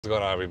What's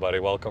going on, everybody?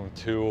 Welcome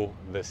to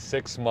the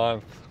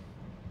 6-month,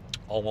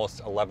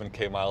 almost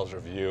 11K miles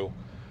review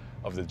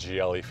of the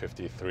GLE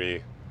 53.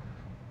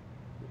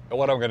 And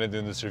what I'm going to do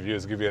in this review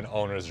is give you an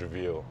owner's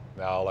review.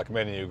 Now, like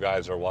many of you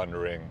guys are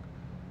wondering,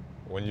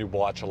 when you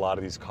watch a lot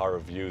of these car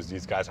reviews,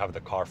 these guys have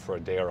the car for a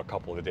day or a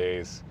couple of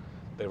days.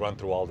 They run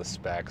through all the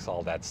specs,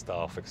 all that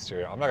stuff,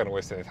 exterior. I'm not going to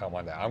waste any time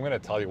on that. I'm going to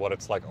tell you what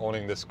it's like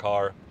owning this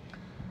car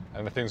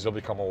and the things you'll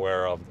become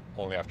aware of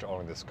only after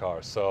owning this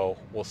car. So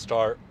we'll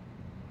start.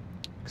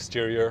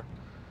 Exterior,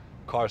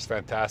 car is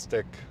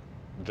fantastic.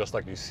 Just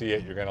like you see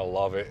it, you're gonna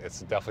love it.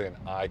 It's definitely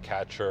an eye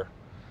catcher.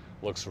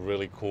 Looks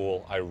really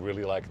cool. I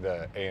really like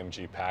the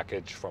AMG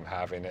package from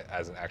having it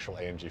as an actual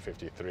AMG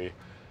 53.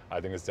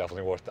 I think it's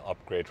definitely worth the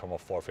upgrade from a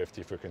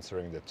 450 if you're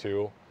considering the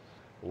two.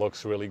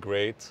 Looks really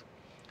great.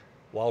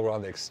 While we're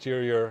on the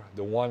exterior,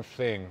 the one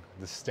thing,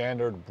 the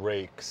standard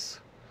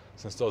brakes,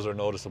 since those are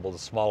noticeable, the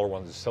smaller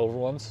ones, the silver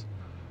ones,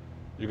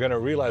 you're gonna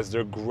realize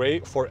they're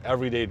great for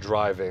everyday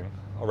driving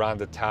around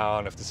the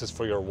town. If this is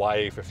for your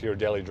wife, if you're a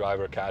daily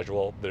driver,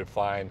 casual, they're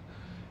fine.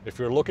 If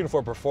you're looking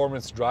for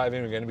performance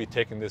driving, you're gonna be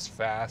taking this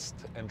fast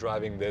and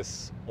driving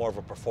this more of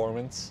a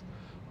performance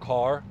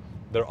car,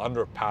 they're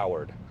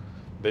underpowered.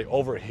 They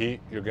overheat,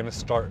 you're gonna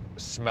start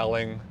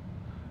smelling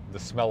the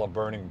smell of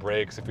burning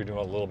brakes if you're doing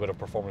a little bit of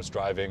performance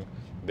driving.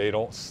 They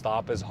don't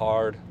stop as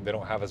hard, they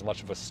don't have as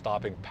much of a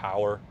stopping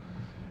power,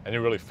 and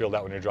you really feel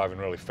that when you're driving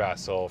really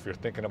fast. So if you're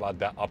thinking about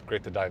that,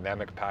 upgrade the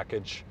dynamic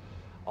package,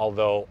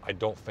 although I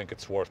don't think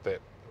it's worth it,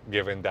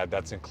 given that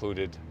that's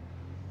included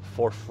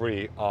for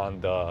free on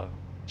the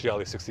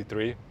GLE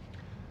 63,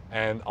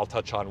 and I'll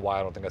touch on why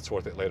I don't think that's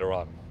worth it later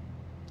on.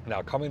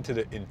 Now, coming to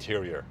the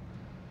interior,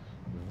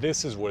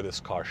 this is where this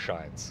car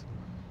shines.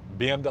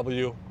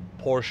 BMW,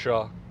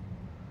 Porsche,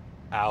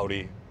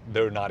 Audi,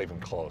 they're not even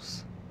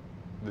close.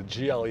 The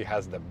GLE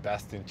has the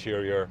best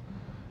interior,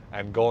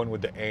 and going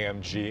with the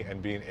AMG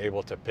and being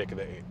able to pick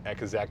the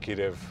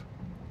executive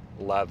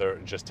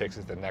leather just takes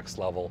it to the next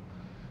level.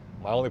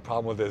 My only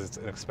problem with this is it's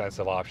an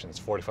expensive option. It's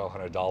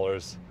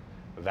 $4,500.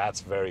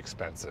 That's very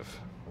expensive,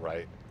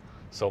 right?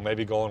 So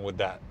maybe going with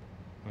that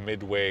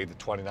midway, the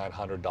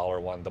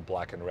 $2,900 one, the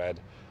black and red,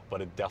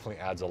 but it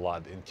definitely adds a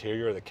lot. The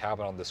interior, the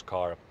cabin on this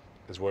car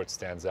is where it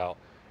stands out.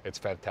 It's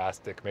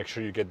fantastic. Make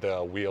sure you get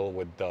the wheel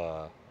with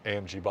the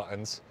AMG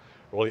buttons.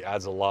 It really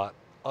adds a lot.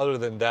 Other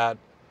than that,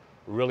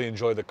 really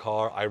enjoy the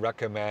car. I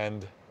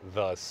recommend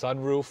the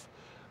sunroof.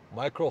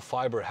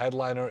 Microfiber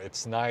headliner,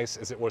 it's nice.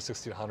 Is it worth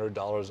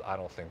 $1,600? I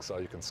don't think so.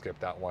 You can skip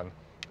that one.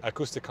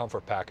 Acoustic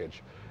comfort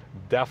package,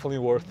 definitely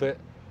worth it.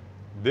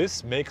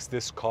 This makes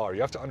this car, you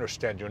have to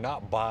understand, you're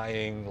not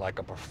buying like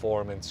a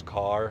performance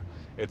car.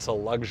 It's a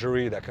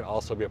luxury that can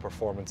also be a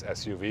performance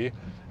SUV,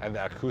 and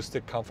the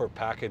acoustic comfort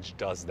package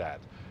does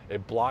that.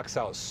 It blocks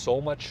out so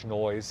much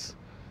noise.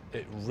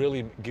 It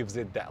really gives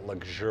it that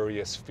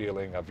luxurious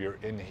feeling of you're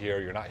in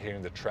here, you're not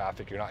hearing the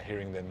traffic, you're not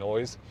hearing the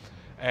noise.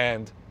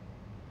 And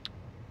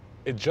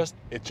it just,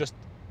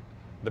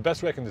 the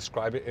best way I can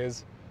describe it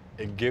is,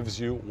 it gives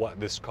you what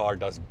this car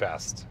does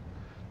best.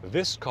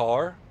 This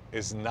car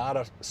is not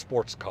a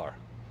sports car,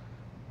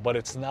 but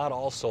it's not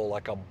also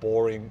like a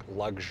boring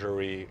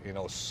luxury,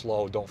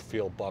 slow, don't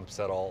feel bumps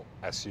at all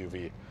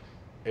SUV.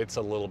 It's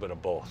a little bit of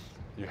both.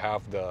 You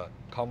have the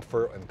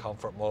comfort and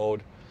comfort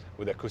mode.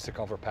 With the acoustic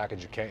comfort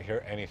package, you can't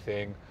hear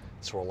anything.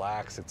 It's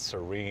relaxed, it's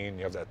serene.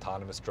 You have the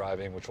autonomous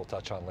driving, which we'll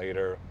touch on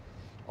later.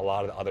 A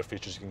lot of the other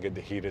features, you can get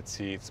the heated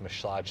seats,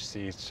 massage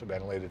seats,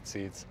 ventilated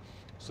seats.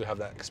 So you have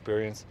that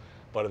experience,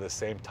 but at the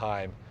same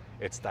time,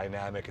 it's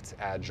dynamic, it's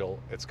agile,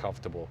 it's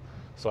comfortable.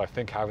 So I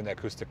think having the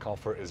acoustic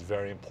comfort is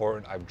very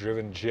important. I've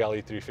driven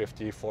GLE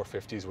 350,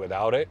 450s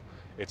without it.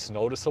 It's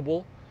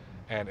noticeable,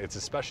 and it's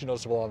especially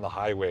noticeable on the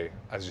highway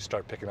as you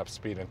start picking up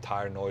speed and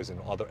tire noise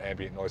and other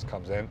ambient noise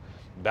comes in.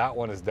 That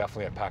one is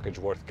definitely a package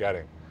worth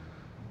getting.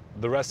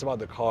 The rest about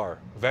the car,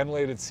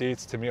 ventilated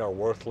seats to me are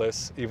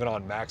worthless. Even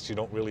on max, you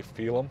don't really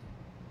feel them.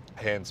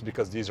 Hence,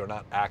 because these are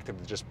not active,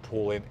 they just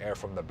pull in air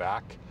from the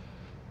back.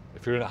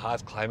 If you're in a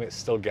hot climate,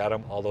 still get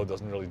them, although it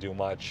doesn't really do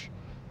much.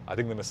 I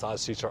think the massage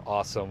seats are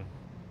awesome.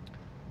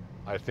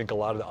 I think a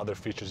lot of the other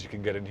features you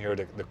can get in here,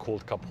 the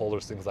cooled cup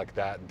holders, things like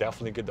that.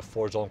 Definitely get the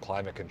 4-zone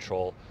climate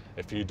control.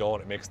 If you don't,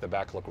 it makes the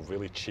back look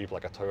really cheap,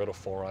 like a Toyota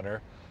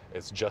 4Runner.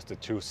 It's just the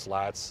 2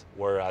 slats,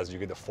 whereas you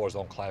get the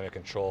 4-zone climate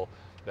control.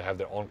 They have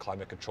their own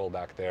climate control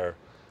back there.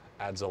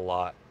 Adds a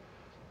lot.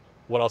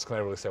 What else can I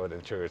really say about the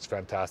interior? It's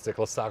fantastic.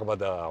 Let's talk about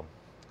the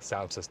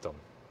sound system.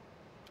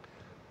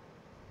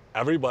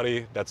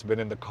 Everybody that's been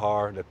in the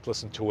car, that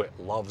listened to it,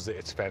 loves it.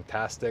 It's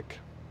fantastic,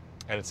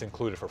 and it's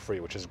included for free,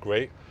 which is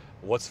great.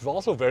 What's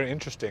also very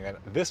interesting, and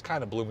this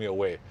kind of blew me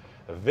away,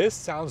 this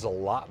sounds a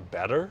lot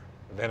better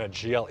than a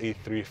GLE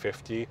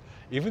 350,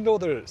 even though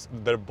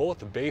they're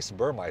both base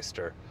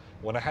Burmeister.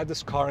 When I had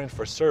this car in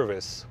for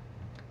service,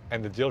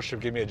 and the dealership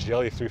gave me a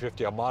GLE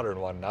 350, a modern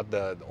one, not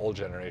the old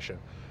generation,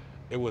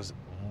 it was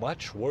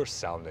much worse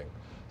sounding.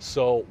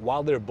 So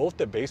while they're both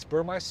the base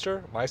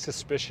Burmeister, my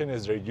suspicion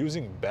is they're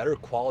using better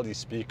quality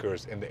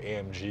speakers in the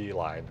AMG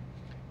line,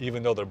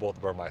 even though they're both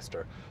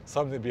Burmeister.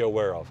 Something to be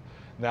aware of.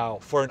 Now,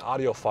 for an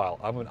audiophile,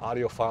 I'm an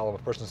audiophile. I'm a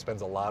person who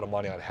spends a lot of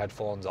money on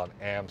headphones, on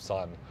amps,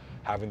 on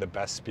having the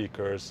best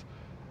speakers.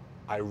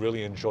 I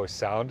really enjoy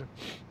sound.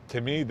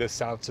 To me, this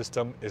sound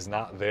system is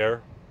not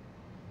there.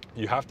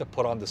 You have to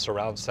put on the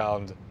surround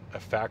sound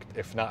effect.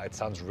 If not, it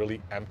sounds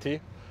really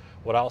empty.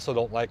 What I also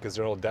don't like is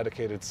there's no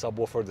dedicated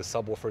subwoofer. The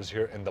subwoofer's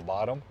here in the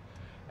bottom.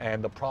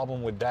 And the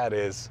problem with that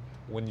is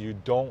when you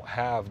don't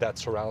have that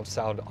surround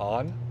sound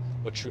on,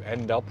 what you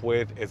end up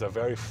with is a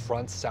very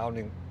front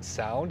sounding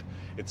sound.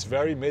 It's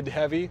very mid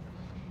heavy.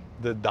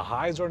 The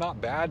highs are not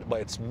bad,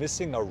 but it's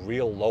missing a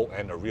real low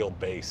end, a real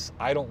bass.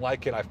 I don't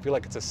like it. I feel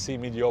like it's a C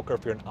mediocre.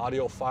 If you're an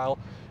audiophile,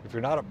 if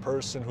you're not a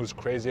person who's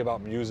crazy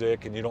about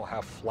music and you don't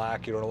have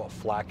FLAC, you don't know what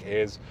FLAC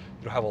is,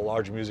 you don't have a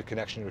large music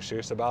connection, you're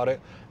serious about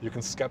it, you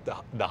can skip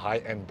the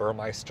high-end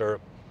Burmeister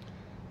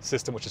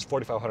system, which is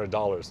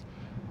 $4,500.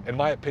 In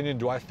my opinion,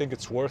 do I think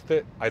it's worth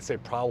it? I'd say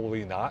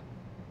probably not.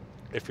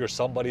 If you're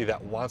somebody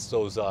that wants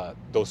those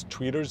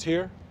tweeters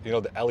here, you know,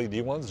 the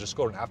LED ones, just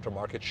go to an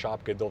aftermarket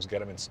shop, get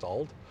them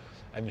installed,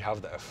 and you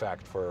have the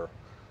effect for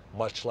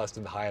much less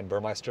than the high-end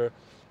Burmeister.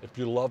 If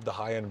you love the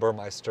high-end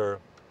Burmeister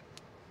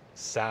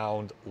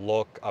sound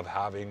look of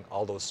having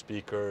all those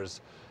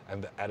speakers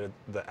and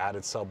the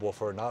added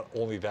subwoofer, not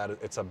only that,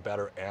 it's a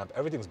better amp.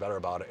 Everything's better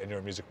about it, and you're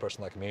a music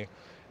person like me,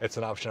 it's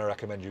an option I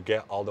recommend you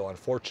get, although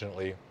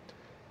unfortunately,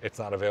 it's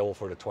not available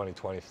for the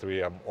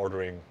 2023. I'm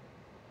ordering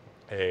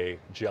a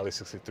GLE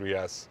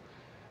 63S,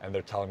 and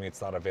they're telling me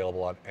it's not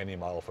available on any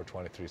model for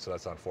 23, so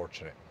that's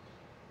unfortunate.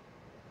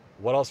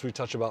 What else we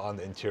touch about on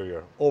the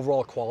interior?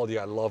 Overall quality,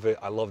 I love it.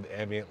 I love the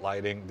ambient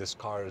lighting. This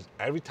car is,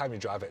 every time you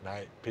drive at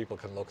night, people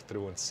can look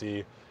through and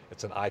see.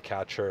 It's an eye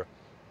catcher,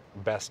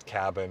 best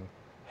cabin,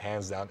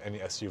 hands down, any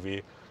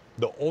SUV.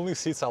 The only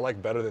seats I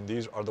like better than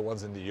these are the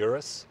ones in the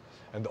Urus,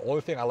 and the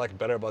only thing I like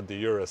better about the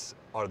Urus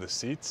are the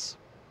seats.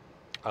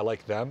 I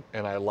like them,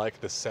 and I like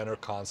the center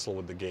console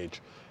with the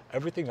gauge.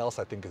 Everything else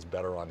I think is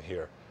better on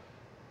here.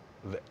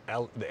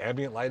 The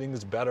ambient lighting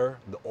is better.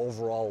 The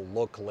overall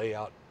look,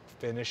 layout,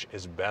 finish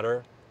is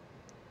better.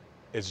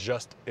 It's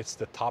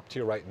the top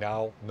tier right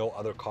now. No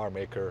other car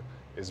maker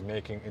is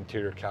making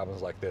interior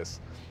cabins like this.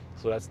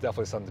 So that's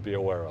definitely something to be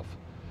aware of.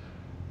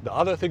 The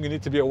other thing you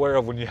need to be aware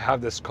of when you have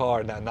this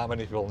car that not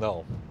many people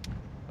know,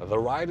 the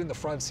ride in the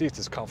front seats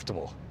is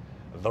comfortable.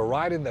 The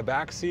ride in the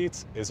back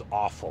seats is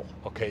awful,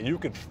 okay? You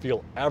can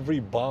feel every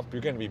bump.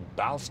 You're gonna be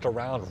bounced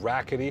around,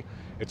 rackety.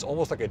 It's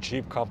almost like a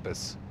Jeep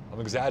Compass.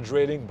 I'm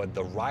exaggerating, but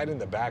the ride in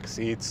the back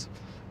seats,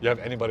 you have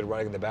anybody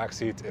riding in the back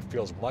seats, it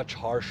feels much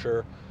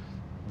harsher.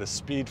 The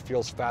speed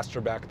feels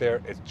faster back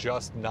there. It's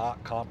just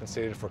not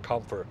compensated for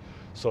comfort.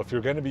 So if you're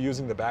gonna be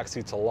using the back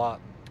seats a lot,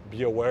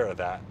 be aware of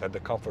that the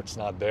comfort's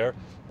not there.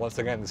 Once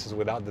again, this is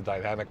without the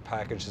dynamic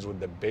package, this is with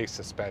the base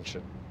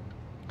suspension.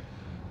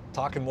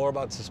 Talking more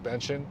about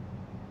suspension,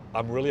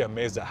 I'm really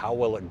amazed at how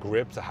well it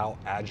grips, how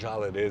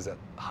agile it is at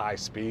high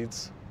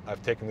speeds.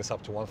 I've taken this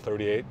up to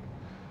 138,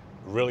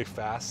 really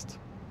fast,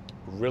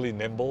 really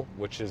nimble,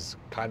 which is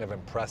kind of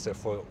impressive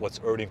for what's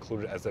already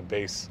included as a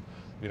base,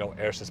 you know,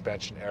 air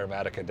suspension,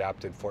 aromatic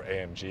adapted for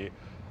AMG.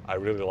 I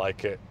really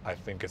like it. I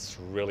think it's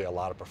really a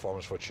lot of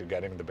performance for what you're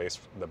getting. The base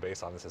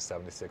on this is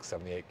 76,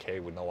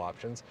 78K with no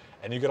options,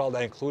 and you get all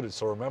that included.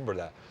 So remember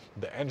that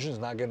the engine's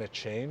not going to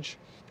change,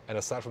 and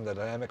aside from the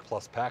Dynamic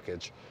Plus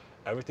package,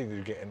 everything that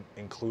you're getting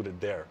included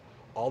there.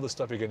 All the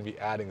stuff you're going to be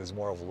adding is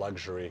more of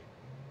luxury,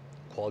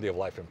 quality of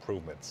life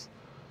improvements.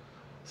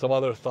 Some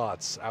other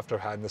thoughts after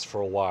having this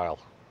for a while.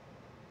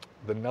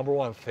 The number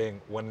one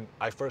thing, when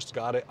I first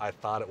got it, I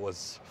thought it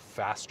was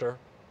faster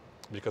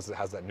because it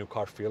has that new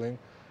car feeling.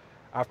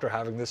 After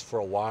having this for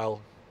a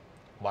while,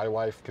 my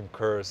wife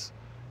concurs.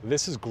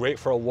 This is great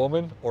for a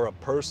woman or a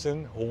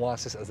person who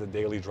wants this as a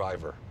daily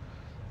driver.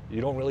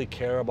 You don't really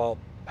care about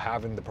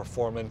having the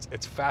performance.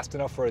 It's fast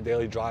enough for a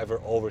daily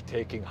driver,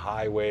 overtaking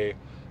highway,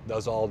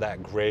 does all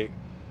that great.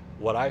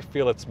 What I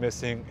feel it's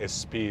missing is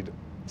speed.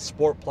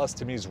 Sport Plus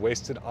to me is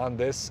wasted on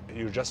this.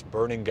 You're just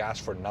burning gas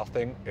for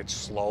nothing. It's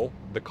slow.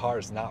 The car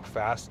is not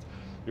fast.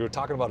 You were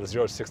talking about a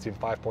 0 to 60 in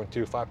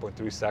 5.2,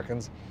 5.3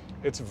 seconds.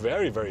 It's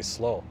very, very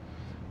slow.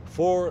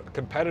 For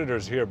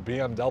competitors here,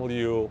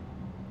 BMW,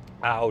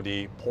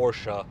 Audi,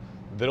 Porsche,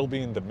 they'll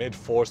be in the mid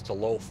 4s to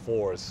low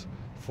 4s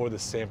for the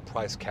same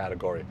price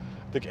category.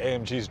 I think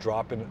AMG's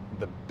dropping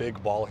the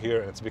big ball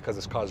here, and it's because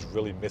this car is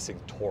really missing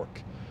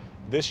torque.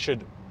 This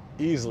should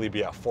easily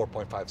be at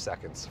 4.5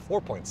 seconds.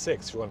 4.6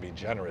 if you want to be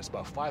generous,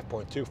 but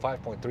 5.2,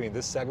 5.3 in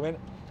this segment,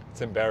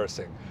 it's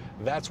embarrassing.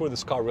 That's where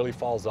this car really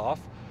falls off.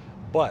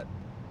 But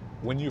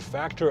when you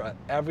factor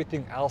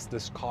everything else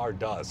this car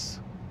does,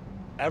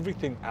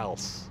 everything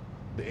else,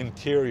 the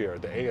interior,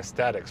 the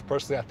aesthetics,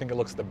 personally I think it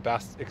looks the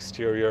best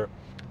exterior.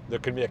 There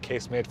could be a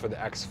case made for the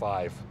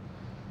X5,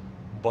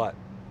 but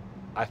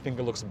I think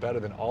it looks better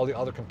than all the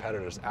other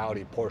competitors,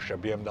 Audi, Porsche,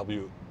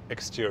 BMW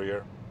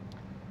exterior.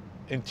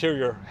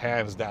 Interior,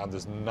 hands down,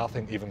 there's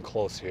nothing even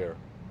close here.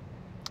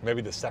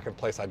 Maybe the second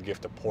place I'd give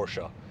to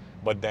Porsche,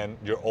 but then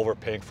you're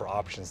overpaying for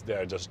options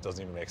there. It just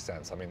doesn't even make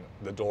sense. I mean,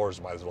 the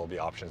doors might as well be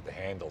options, the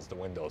handles, the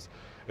windows.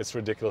 It's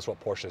ridiculous what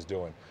Porsche is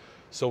doing.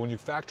 So when you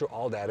factor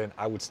all that in,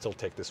 I would still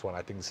take this one.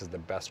 I think this is the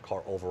best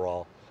car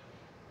overall.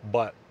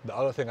 But the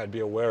other thing I'd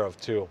be aware of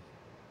too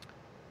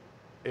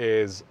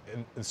is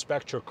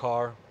inspect your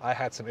car. I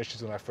had some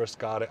issues when I first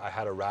got it. I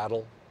had a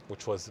rattle,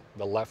 which was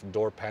the left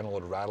door panel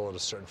would rattle at a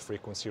certain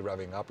frequency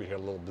revving up. You hear a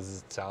little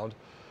buzz sound.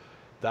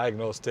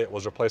 Diagnosed it,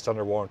 was replaced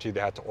under warranty.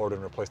 They had to order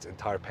and replace the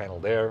entire panel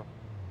there.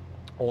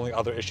 Only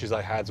other issues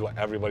I had is what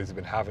everybody's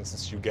been having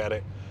since you get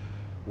it.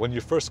 When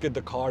you first get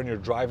the car and you're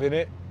driving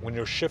it, when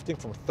you're shifting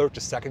from third to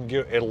second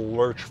gear, it'll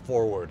lurch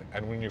forward.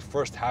 And when you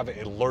first have it,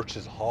 it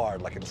lurches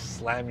hard, like it'll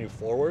slam you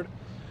forward.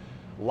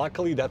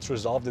 Luckily, that's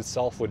resolved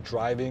itself with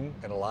driving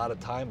and a lot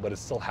of time, but it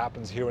still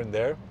happens here and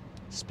there.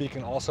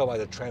 Speaking also by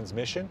the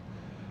transmission,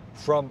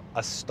 from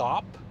a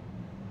stop,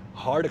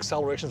 hard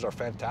accelerations are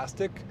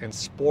fantastic. In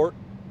Sport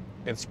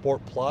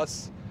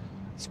Plus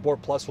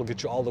will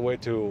get you all the way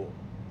to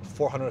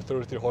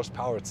 433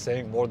 horsepower. It's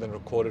saying more than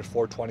recorded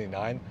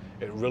 429.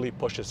 It really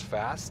pushes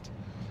fast.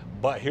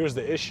 But here's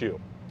the issue.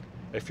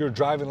 If you're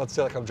driving, let's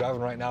say like I'm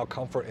driving right now,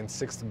 comfort in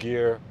 6th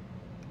gear,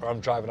 or I'm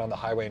driving on the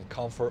highway in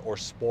comfort or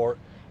sport,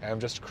 and I'm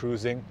just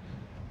cruising,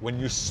 when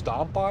you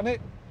stomp on it,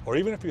 or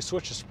even if you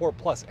switch to Sport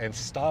Plus and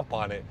stomp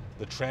on it,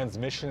 the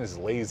transmission is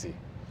lazy.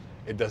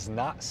 It does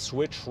not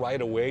switch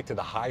right away to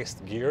the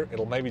highest gear.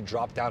 It'll maybe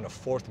drop down to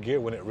 4th gear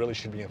when it really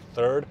should be in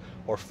 3rd,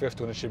 or 5th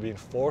when it should be in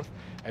 4th,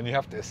 and you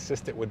have to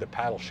assist it with the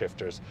paddle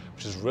shifters,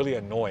 which is really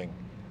annoying.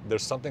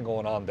 There's something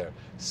going on there.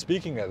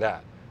 Speaking of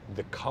that,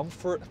 the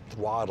comfort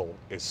throttle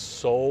is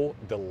so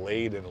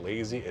delayed and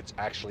lazy, it's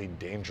actually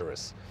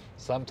dangerous.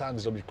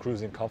 Sometimes you'll be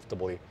cruising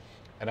comfortably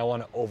and I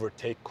want to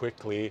overtake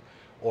quickly,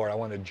 or I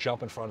want to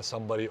jump in front of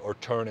somebody or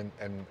turn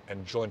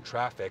and join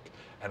traffic,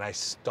 and I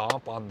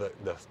stomp on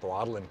the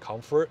throttle in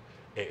comfort.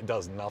 It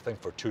does nothing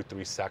for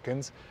 2-3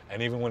 seconds.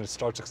 And even when it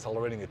starts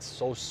accelerating, it's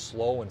so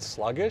slow and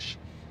sluggish.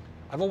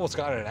 I've almost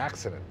gotten in an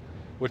accident,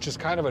 which is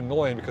kind of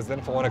annoying because then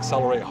if I want to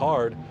accelerate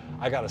hard,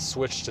 I got to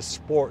switch to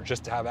sport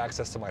just to have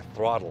access to my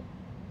throttle.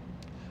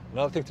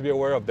 Another thing to be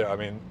aware of there, I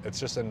mean, it's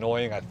just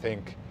annoying, I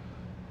think.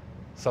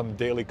 Some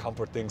daily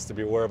comfort things to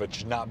be aware of. It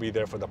should not be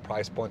there for the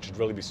price point, should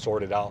really be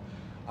sorted out.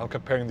 I'm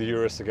comparing the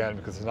Urus again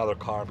because it's another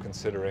car I'm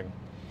considering.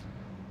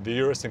 The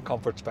Urus in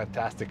comfort's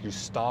fantastic. You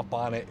stomp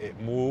on it, it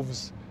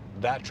moves.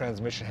 That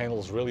transmission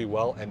handles really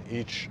well, and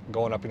each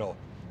going up, you know,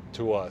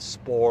 to a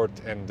Sport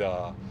and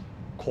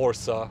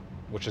Corsa,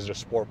 which is your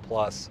Sport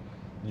Plus,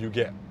 you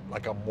get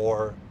like a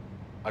more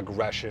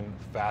aggression,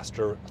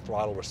 faster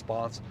throttle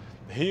response.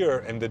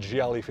 Here in the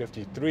GLE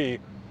 53,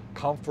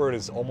 comfort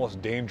is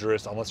almost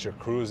dangerous unless you're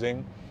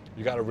cruising.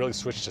 You got to really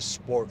switch to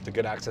Sport to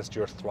get access to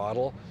your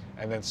throttle,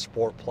 and then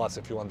Sport Plus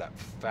if you want that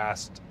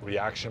fast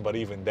reaction. But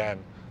even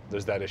then,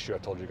 there's that issue I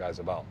told you guys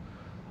about.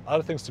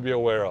 Other things to be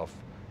aware of.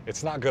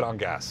 It's not good on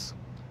gas.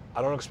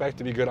 I don't expect it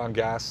to be good on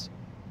gas,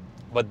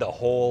 but the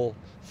whole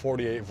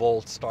 48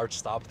 volt start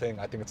stop thing,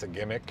 I think it's a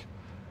gimmick.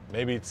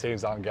 Maybe it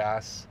saves on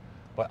gas,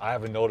 but I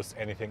haven't noticed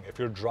anything. If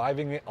you're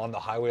driving it on the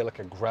highway like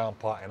a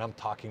grandpa, and I'm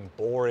talking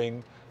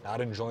boring,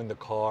 not enjoying the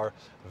car,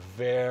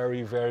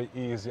 very, very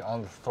easy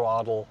on the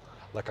throttle,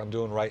 like I'm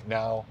doing right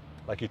now,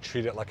 like you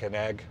treat it like an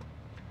egg,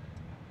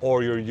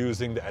 or you're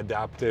using the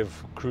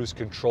adaptive cruise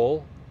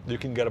control, you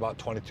can get about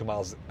 22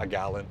 miles a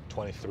gallon,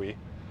 23.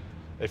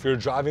 If you're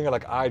driving it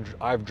like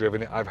I've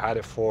driven it, I've had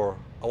it for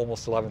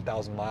almost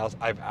 11,000 miles,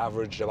 I've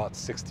averaged about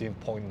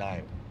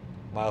 16.9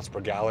 miles per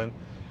gallon.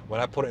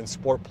 When I put it in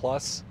Sport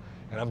Plus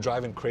and I'm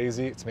driving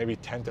crazy, it's maybe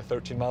 10 to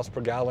 13 miles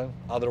per gallon.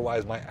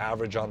 Otherwise, my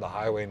average on the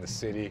highway in the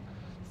city,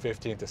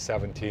 15 to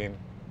 17,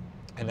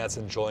 and that's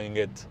enjoying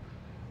it.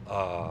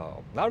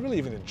 Not really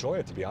even enjoying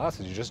it, to be honest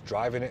with you, just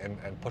driving it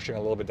and pushing a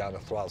little bit down the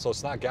throttle. So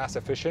it's not gas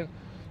efficient.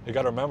 You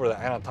got to remember that,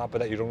 and on top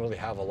of that, you don't really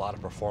have a lot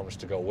of performance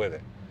to go with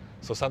it.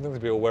 So something to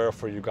be aware of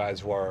for you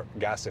guys who are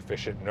gas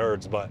efficient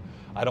nerds, but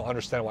I don't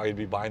understand why you'd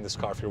be buying this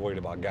car if you're worried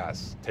about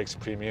gas. It takes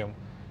premium,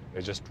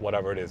 it's just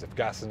whatever it is. If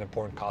gas is an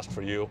important cost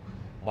for you,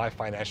 my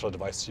financial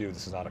advice to you,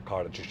 this is not a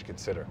car that you should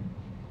consider.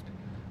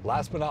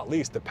 Last but not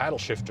least, the paddle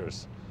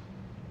shifters.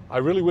 I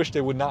really wish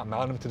they would not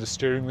mount them to the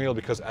steering wheel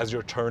because as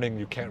you're turning,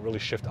 you can't really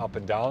shift up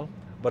and down.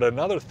 But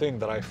another thing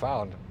that I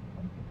found,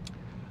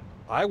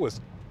 I was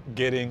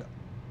getting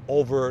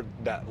over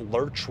that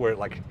lurch where it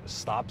like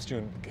stops you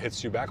and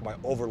hits you back by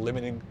over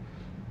revving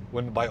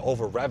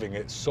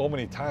it so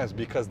many times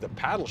because the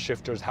paddle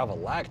shifters have a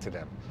lag to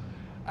them.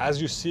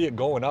 As you see it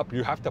going up,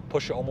 you have to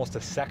push it almost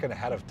a second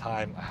ahead of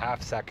time, a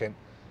half second,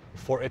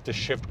 for it to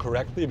shift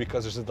correctly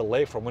because there's a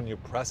delay from when you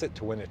press it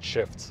to when it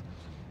shifts.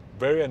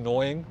 Very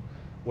annoying,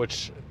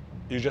 which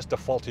you just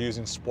default to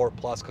using Sport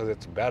Plus because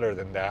it's better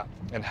than that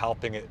and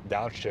helping it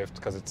downshift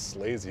because it's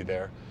lazy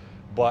there.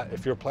 But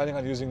if you're planning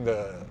on using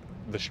the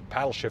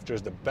paddle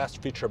shifters, the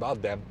best feature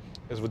about them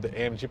is with the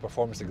AMG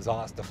Performance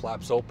exhaust, the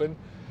flaps open,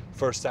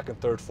 first,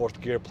 second, third,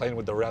 fourth gear, playing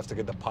with the revs to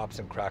get the pops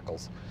and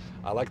crackles.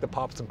 I like the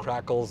pops and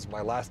crackles.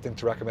 My last thing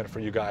to recommend for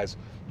you guys,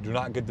 do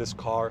not get this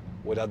car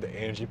without the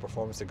AMG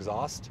Performance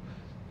exhaust.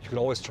 You can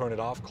always turn it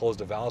off, close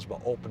the valves, but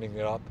opening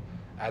it up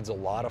adds a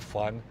lot of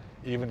fun.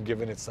 Even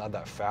given it's not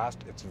that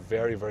fast, it's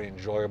very, very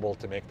enjoyable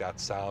to make that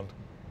sound.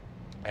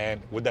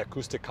 And with that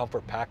acoustic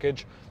comfort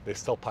package, they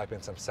still pipe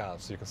in some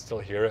sound, so you can still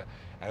hear it.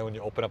 And when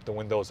you open up the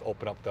windows,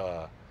 open up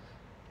the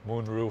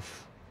moonroof,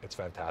 it's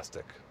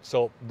fantastic.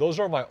 So those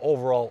are my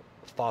overall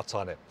thoughts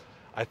on it.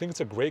 I think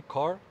it's a great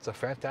car. It's a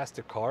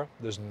fantastic car.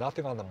 There's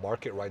nothing on the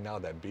market right now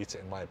that beats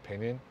it, in my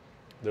opinion.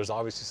 There's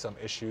obviously some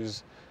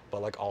issues,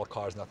 but like all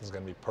cars, nothing's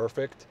gonna be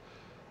perfect.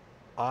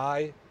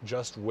 I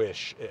just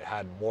wish it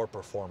had more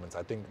performance.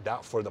 I think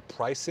that for the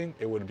pricing,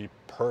 it would be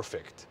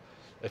perfect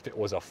if it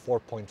was a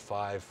 4.5,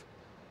 4.4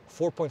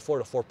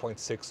 to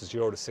 4.6,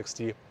 0 to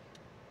 60.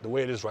 The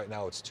way it is right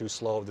now, it's too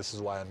slow. This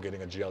is why I'm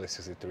getting a GLE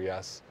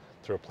 63S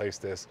to replace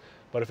this.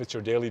 But if it's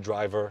your daily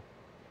driver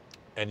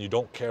and you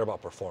don't care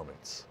about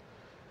performance,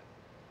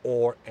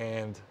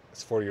 and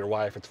it's for your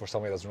wife, it's for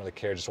somebody that doesn't really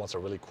care, just wants a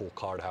really cool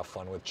car to have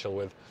fun with, chill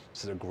with,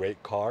 this is a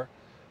great car.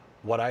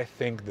 What I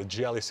think the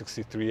GLE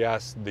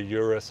 63S, the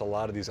Urus, a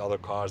lot of these other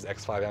cars, the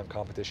X5M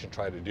competition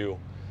try to do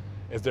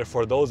is they're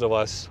for those of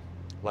us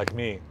like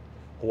me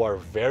who are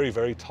very,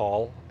 very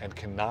tall and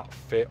cannot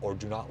fit or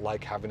do not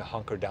like having to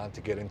hunker down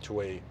to get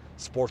into a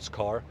sports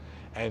car.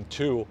 And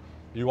two,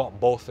 you want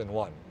both in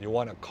one. You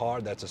want a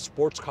car that's a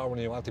sports car when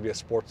you want it to be a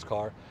sports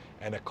car,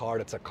 and a car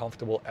that's a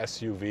comfortable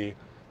SUV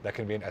that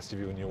can be an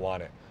SUV when you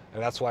want it.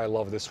 And that's why I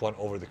love this one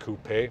over the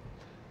coupe.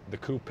 The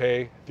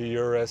coupe, the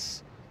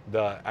Urus,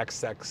 the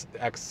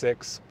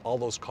X6, all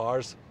those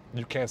cars,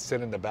 you can't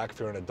sit in the back if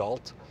you're an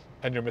adult,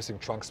 and you're missing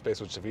trunk space,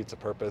 which defeats the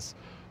purpose,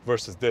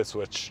 versus this,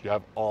 which you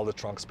have all the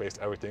trunk space,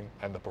 everything,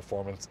 and the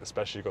performance,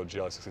 especially you go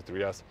GLE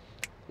 63S.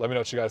 Let me know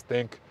what you guys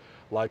think.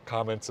 Like,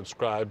 comment,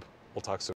 subscribe. We'll talk soon.